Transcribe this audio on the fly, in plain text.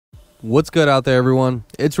What's good out there, everyone?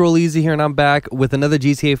 It's Rolleezy here, and I'm back with another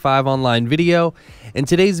GTA 5 online video. In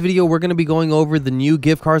today's video, we're going to be going over the new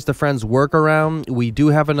Give Cars to Friends workaround. We do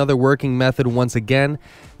have another working method once again.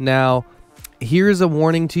 Now, here's a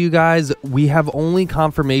warning to you guys. We have only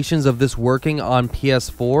confirmations of this working on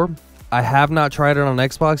PS4. I have not tried it on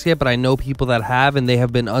Xbox yet, but I know people that have, and they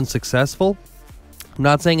have been unsuccessful. I'm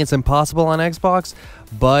not saying it's impossible on Xbox,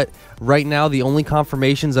 but right now the only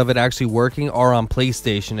confirmations of it actually working are on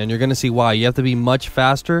PlayStation, and you're going to see why. You have to be much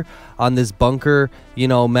faster on this bunker,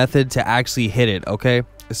 method to actually hit it, okay?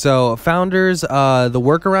 So founders, the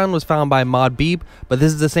workaround was found by Mod Beep, but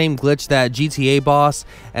this is the same glitch that GTA Boss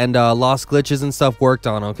and Lost Glitches and stuff worked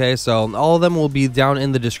on, okay? So all of them will be down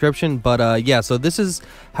in the description, but yeah, so this is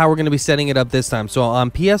how we're going to be setting it up this time. So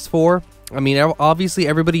on PS4, I mean, obviously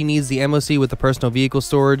everybody needs the MOC with the personal vehicle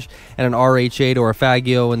storage and an RH8 or a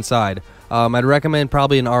Faggio inside. I'd recommend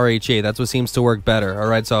probably an RH8. That's what seems to work better. All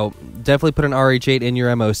right, so definitely put an RH8 in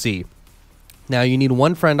your MOC. Now, you need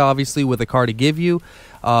one friend, obviously, with a car to give you.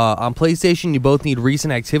 On PlayStation, you both need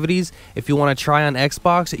recent activities. If you want to try on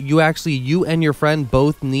Xbox, you and your friend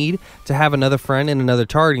both need to have another friend in another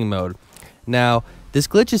targeting mode. Now, this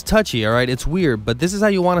glitch is touchy, all right? It's weird, but this is how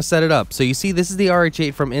you want to set it up. So you see, this is the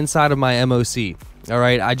RH8 from inside of my MOC. All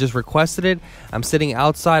right, I just requested it. I'm sitting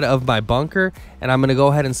outside of my bunker, and I'm going to go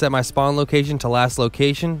ahead and set my spawn location to last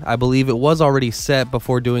location. I believe it was already set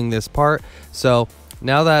before doing this part. So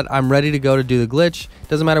now that I'm ready to go to do the glitch,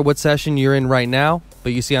 doesn't matter what session you're in right now,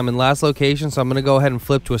 but you see I'm in last location, so I'm going to go ahead and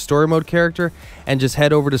flip to a story mode character and just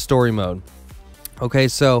head over to story mode. Okay,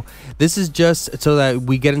 so this is just so that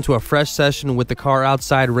we get into a fresh session with the car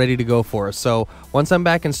outside ready to go for us. So once I'm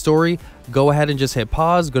back in story, go ahead and just hit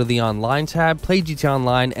pause, go to the online tab, play GTA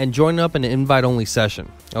Online, and join up in an invite-only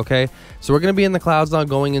session. Okay, so we're going to be in the clouds now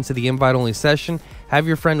going into the invite-only session. Have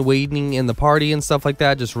your friend waiting in the party and stuff like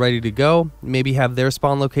that, just ready to go. Maybe have their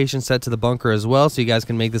spawn location set to the bunker as well, so you guys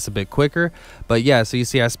can make this a bit quicker. But yeah, so you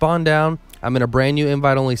see I spawned down. I'm in a brand new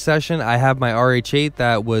invite-only session. I have my RH8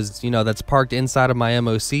 that was, that's parked inside of my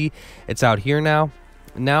MOC. It's out here now.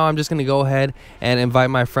 Now I'm just going to go ahead and invite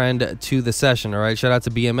my friend to the session, all right? Shout out to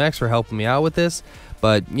BMX for helping me out with this.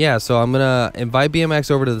 But yeah, so I'm going to invite BMX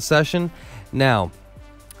over to the session. Now,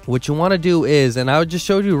 what you want to do is, and I just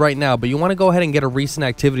showed you right now, but you want to go ahead and get a recent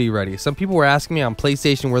activity ready. Some people were asking me on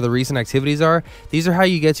PlayStation where the recent activities are. These are how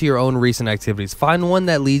you get to your own recent activities. Find one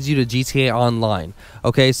that leads you to GTA Online.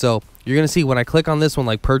 Okay, so you're going to see when I click on this one,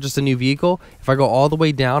 like purchase a new vehicle, if I go all the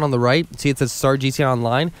way down on the right, see it says start GTA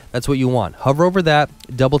Online, that's what you want. Hover over that,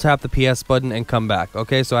 double tap the PS button, and come back.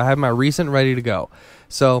 Okay, so I have my recent ready to go.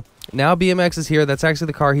 So now BMX is here. That's actually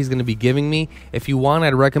the car he's going to be giving me. If you want,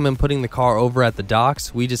 I'd recommend putting the car over at the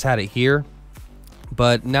docks. We just had it here.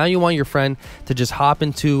 But now you want your friend to just hop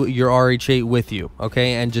into your RH8 with you,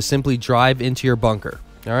 okay, and just simply drive into your bunker.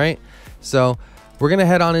 All right, so we're going to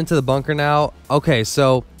head on into the bunker now. Okay,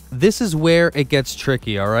 so this is where it gets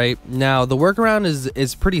tricky, all right? Now, the workaround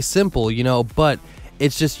is pretty simple, but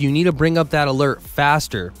it's just you need to bring up that alert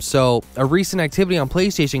faster. So a recent activity on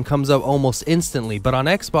PlayStation comes up almost instantly, but on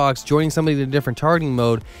Xbox, joining somebody to a different targeting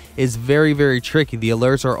mode is very, very tricky. The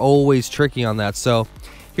alerts are always tricky on that. So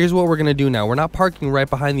here's what we're going to do now. We're not parking right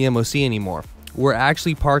behind the MOC anymore. We're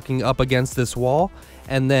actually parking up against this wall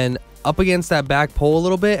and then up against that back pole a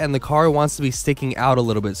little bit, and the car wants to be sticking out a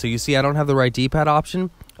little bit. So you see I don't have the right D-pad option.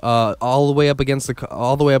 All the way up against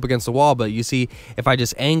the wall, but you see if I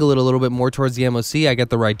just angle it a little bit more towards the MOC, I get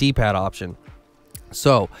the right D-pad option.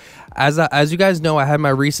 So as you guys know, I had my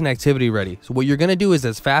recent activity ready. So what you're gonna do is,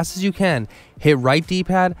 as fast as you can, hit right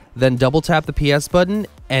D-pad, then double tap the PS button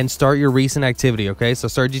and start your recent activity. Okay, so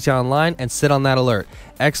start GTA Online and sit on that alert.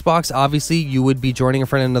 Xbox, obviously you would be joining a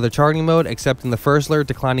friend in another targeting mode, accepting the first alert,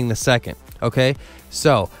 declining the second. Okay,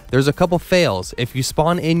 so there's a couple fails. If you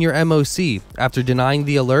spawn in your MOC after denying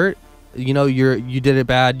the alert, you did it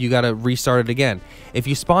bad, you gotta restart it again. If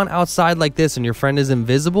you spawn outside like this and your friend is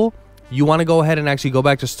invisible, you want to go ahead and actually go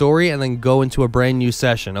back to story and then go into a brand new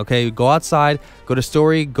session. Okay, go outside, go to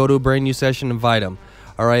story, go to a brand new session, invite them.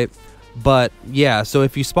 All right, but yeah, so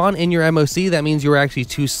if you spawn in your MOC, that means you were actually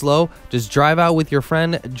too slow. Just drive out with your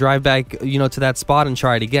friend, drive back to that spot and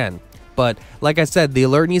try it again. But like I said, the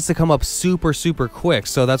alert needs to come up super quick,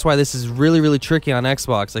 so that's why this is really tricky on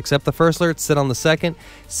Xbox. Accept the first alert, sit on the second,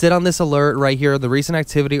 sit on this alert right here, the recent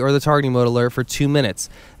activity or the targeting mode alert, for 2 minutes,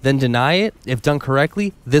 then deny it. If done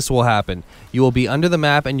correctly, this will happen. You will be under the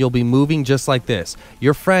map and you'll be moving just like this.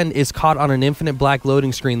 Your friend is caught on an infinite black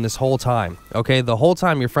loading screen this whole time. Okay, the whole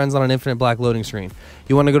time your friend's on an infinite black loading screen.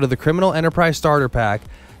 You want to go to the Criminal Enterprise Starter Pack,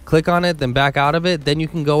 click on it, then back out of it, then you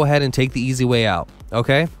can go ahead and take the easy way out.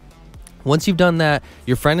 Okay, Once you've done that,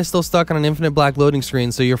 your friend is still stuck on an infinite black loading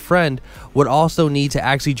screen, so your friend would also need to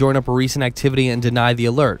actually join up a recent activity and deny the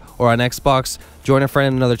alert. Or on Xbox, join a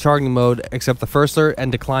friend in another targeting mode, accept the first alert,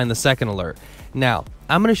 and decline the second alert. Now,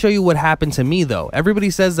 I'm going to show you what happened to me though. Everybody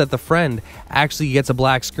says that the friend actually gets a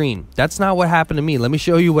black screen. That's not what happened to me. Let me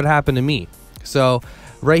show you what happened to me. So,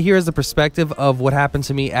 right here is the perspective of what happened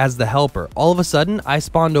to me as the helper. All of a sudden, I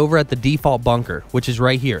spawned over at the default bunker, which is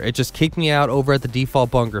right here. It just kicked me out over at the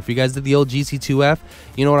default bunker. If you guys did the old GC2F,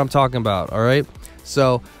 you know what I'm talking about, all right?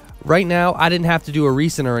 So, right now, I didn't have to do a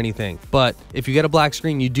recent or anything, but if you get a black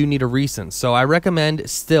screen, you do need a recent. So, I recommend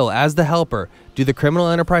still, as the helper, do the Criminal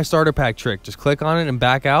Enterprise Starter Pack trick. Just click on it and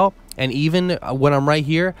back out, and even when I'm right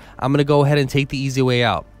here, I'm going to go ahead and take the easy way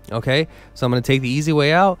out. Okay, so I'm going to take the easy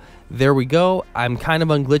way out. There we go. I'm kind of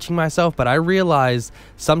unglitching myself, but I realize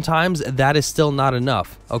sometimes that is still not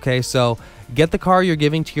enough. Okay, so get the car you're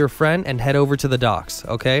giving to your friend and head over to the docks.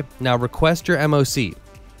 Okay, now request your MOC.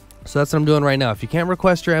 So that's what I'm doing right now. If you can't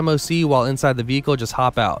request your MOC while inside the vehicle, just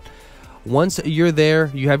hop out. Once you're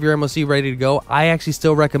there, you have your MOC ready to go, I actually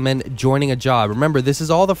still recommend joining a job. Remember, this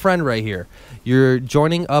is all the friend right here. You're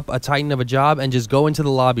joining up a Titan of a job and just go into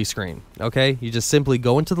the lobby screen, okay? You just simply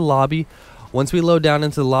go into the lobby. Once we load down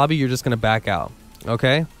into the lobby, you're just going to back out,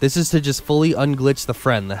 okay? This is to just fully unglitch the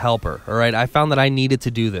friend, the helper, all right? I found that I needed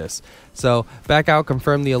to do this. So back out,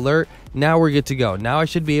 confirm the alert. Now we're good to go. Now I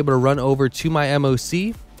should be able to run over to my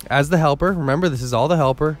MOC as the helper. Remember, this is all the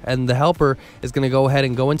helper, and the helper is going to go ahead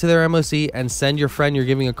and go into their MOC and send your friend you're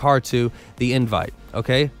giving a car to the invite.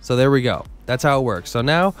 Okay, so there we go. That's how it works. So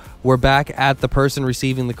now we're back at the person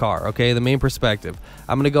receiving the car. Okay, the main perspective.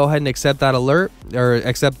 I'm going to go ahead and accept that alert, or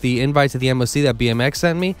accept the invite to the MOC that BMX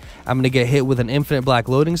sent me. I'm going to get hit with an infinite black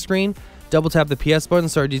loading screen. Double tap the PS button,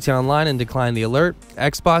 start GTA Online, and decline the alert.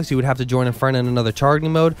 Xbox, you would have to join a friend in another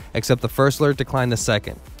targeting mode, accept the first alert, decline the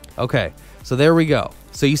second. Okay, so there we go.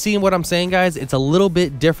 So you see what I'm saying, guys? It's a little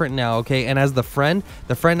bit different now, okay? And as the friend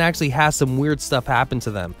actually has some weird stuff happen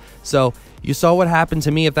to them. So you saw what happened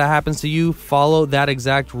to me. If that happens to you, follow that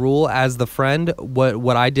exact rule as the friend,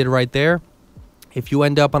 what I did right there. If you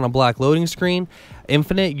end up on a black loading screen,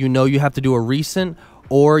 infinite, you know you have to do a recent,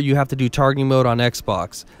 or you have to do targeting mode on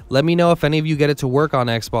Xbox. Let me know if any of you get it to work on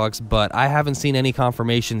Xbox, but I haven't seen any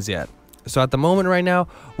confirmations yet. So at the moment right now,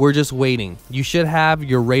 we're just waiting. You should have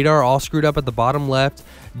your radar all screwed up at the bottom left,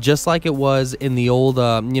 just like it was in the old,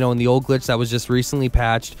 in the old glitch that was just recently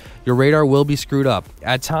patched. Your radar will be screwed up.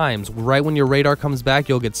 At times, right when your radar comes back,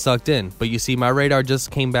 you'll get sucked in. But you see, my radar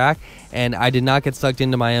just came back, and I did not get sucked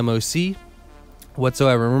into my MOC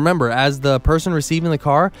whatsoever. Remember, as the person receiving the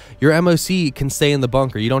car, your MOC can stay in the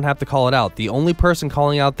bunker. You don't have to call it out. The only person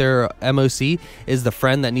calling out their MOC is the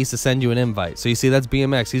friend that needs to send you an invite. So you see, that's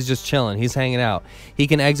BMX. He's just chilling. He's hanging out. He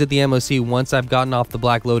can exit the MOC once I've gotten off the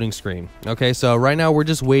black loading screen. Okay, so right now we're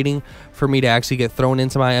just waiting for me to actually get thrown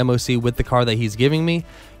into my MOC with the car that he's giving me.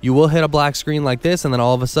 You will hit a black screen like this, and then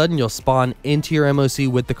all of a sudden you'll spawn into your MOC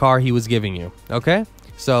with the car he was giving you. Okay,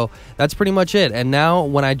 so that's pretty much it. And now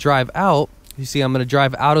when I drive out, you see, I'm going to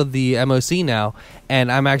drive out of the MOC now,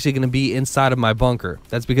 and I'm actually going to be inside of my bunker.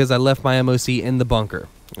 That's because I left my MOC in the bunker.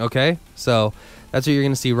 Okay, so that's what you're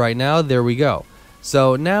going to see right now. There we go.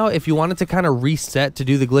 So now if you wanted to kind of reset to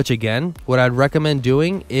do the glitch again, what I'd recommend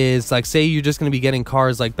doing is, like, say you're just going to be getting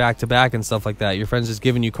cars like back to back and stuff like that. Your friend's just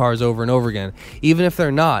giving you cars over and over again. Even if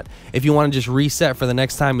they're not, if you want to just reset for the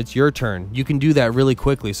next time it's your turn, you can do that really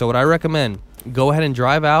quickly. So what I recommend, go ahead and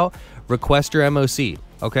drive out, request your MOC.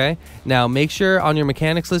 Okay, now make sure on your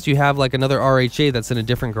mechanics list you have like another RHA that's in a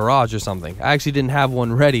different garage or something. I actually didn't have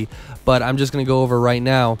one ready, but I'm just going to go over right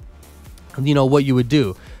now, what you would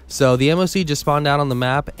do. So the MOC just spawned out on the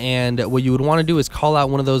map, and what you would want to do is call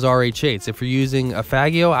out one of those RH8s. If you're using a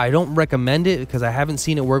Fagio, I don't recommend it because I haven't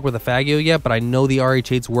seen it work with a Fagio yet, but I know the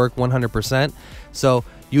RH8s work 100%. So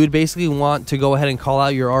you would basically want to go ahead and call out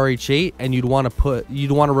your RH8, and you'd want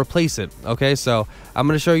to replace it. Okay, so I'm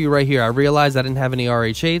going to show you right here. I realized I didn't have any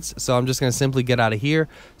RH8s, so I'm just going to simply get out of here,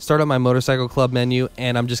 start up my motorcycle club menu,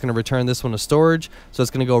 and I'm just going to return this one to storage. So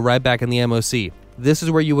it's going to go right back in the MOC. This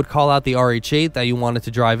is where you would call out the RH8 that you wanted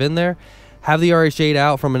to drive in there. Have the RH8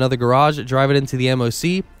 out from another garage, drive it into the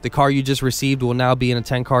MOC. The car you just received will now be in a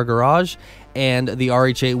 10-car garage, and the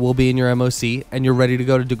RH8 will be in your MOC, and you're ready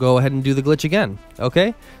to go ahead and do the glitch again.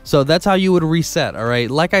 Okay, so that's how you would reset. All right,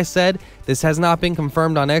 like I said, this has not been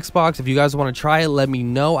confirmed on Xbox. If you guys want to try it, let me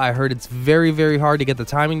know. I heard it's very, very hard to get the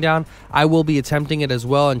timing down. I will be attempting it as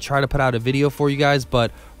well and try to put out a video for you guys,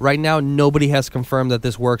 but right now nobody has confirmed that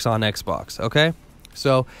this works on Xbox. Okay,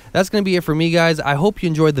 so that's going to be it for me, guys. I hope you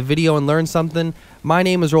enjoyed the video and learned something. My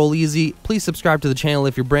name is Rolleezy. Please subscribe to the channel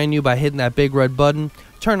if you're brand new by hitting that big red button.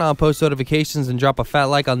 turn on post notifications, and drop a fat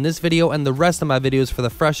like on this video and the rest of my videos for the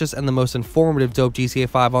freshest and the most informative dope GTA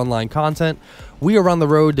 5 online content. We are on the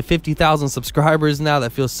road to 50,000 subscribers now.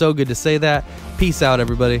 That feels so good to say that. Peace out,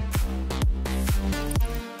 everybody.